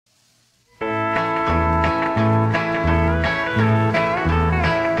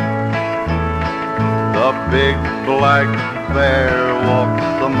big black bear walks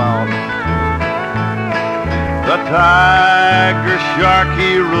the mountain. The tiger shark,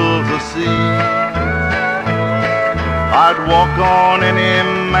 he rules the sea. I'd walk on any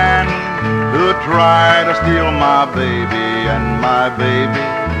man who'd try to steal my baby, and my baby,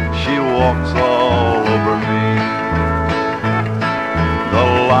 she walks all over me. The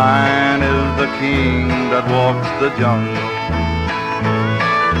lion is the king that walks the jungle.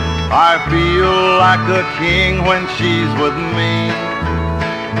 I feel like a king when she's with me.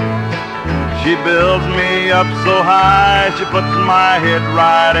 She builds me up so high, she puts my head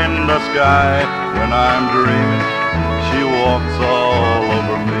right in the sky. When I'm dreaming, she walks all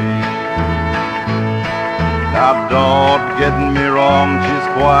over me. Now don't get me wrong, she's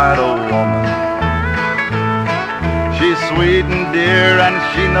quite a woman. She's sweet and dear and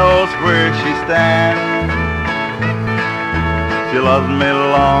she knows where she stands. She loves me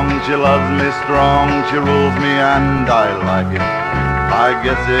long, she loves me strong, she rules me and I like it. I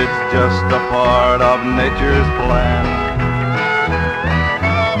guess it's just a part of nature's plan.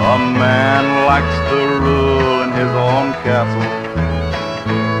 A man likes to rule in his own castle.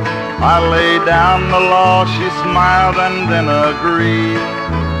 I lay down the law, she smiled and then agreed.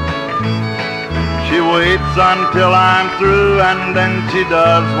 She waits until I'm through and then she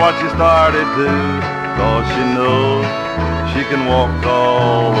does what she started to, 'cause she knows she can walk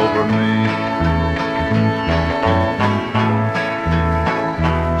all over me.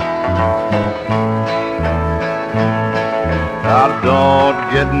 Now don't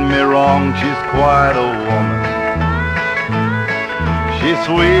get me wrong, she's quite a woman. She's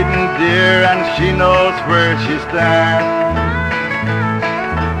sweet and dear and she knows where she stands.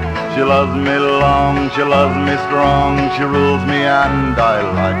 She loves me long, she loves me strong, she rules me and I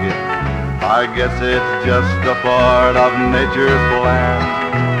like it. I guess it's just a part of nature's plan.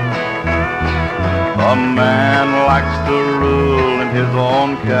 A man likes to rule in his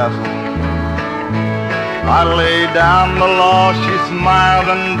own castle. I lay down the law, she smiled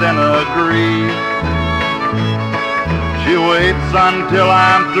and then agreed. She waits until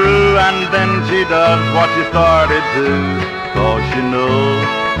I'm through and then she does what she started to, 'cause she knows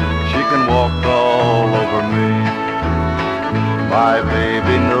she can walk all over me. My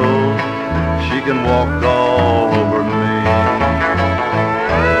baby knows she can walk all over me.